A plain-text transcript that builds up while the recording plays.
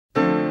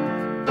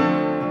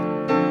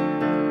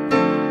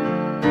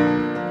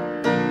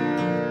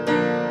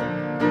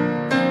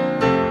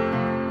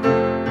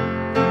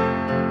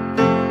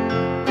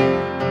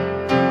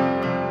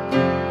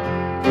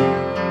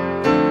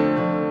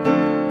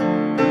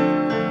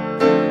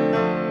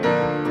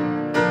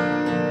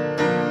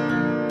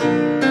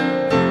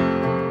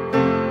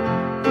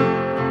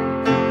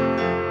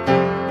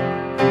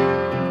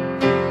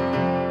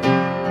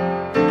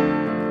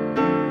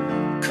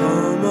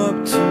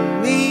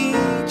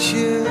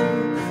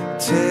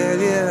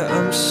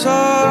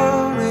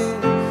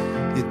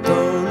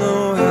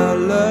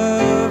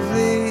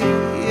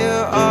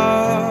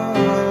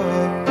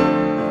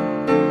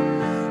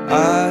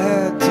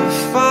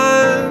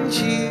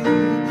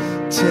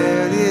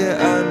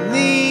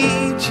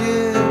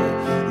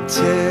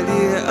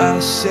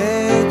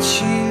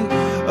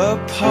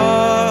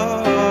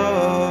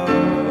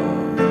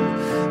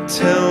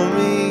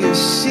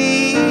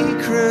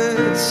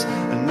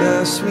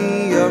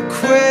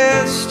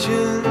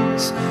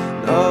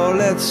No,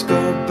 let's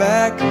go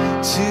back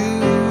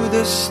to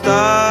the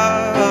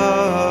start.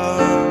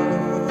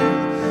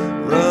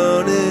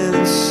 Running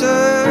in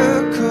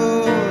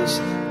circles,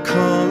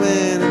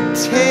 coming in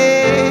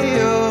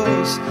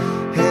tails,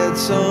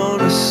 heads on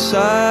the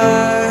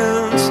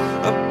sides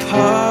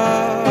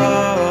apart.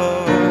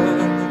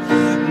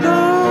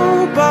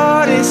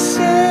 Nobody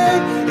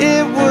said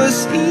it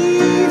was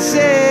easy.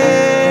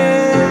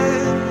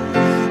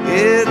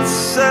 It's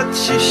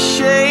such a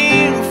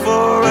shame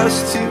for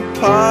us to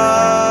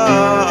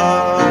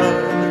part.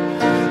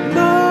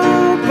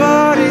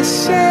 Nobody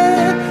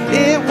said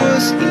it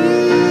was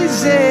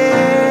easy.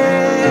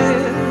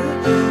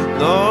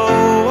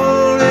 No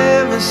one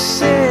ever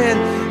said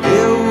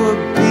it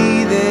would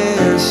be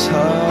this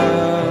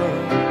hard.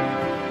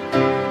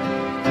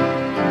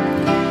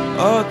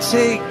 Oh,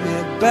 take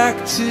me back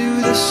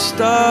to the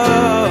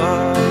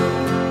start.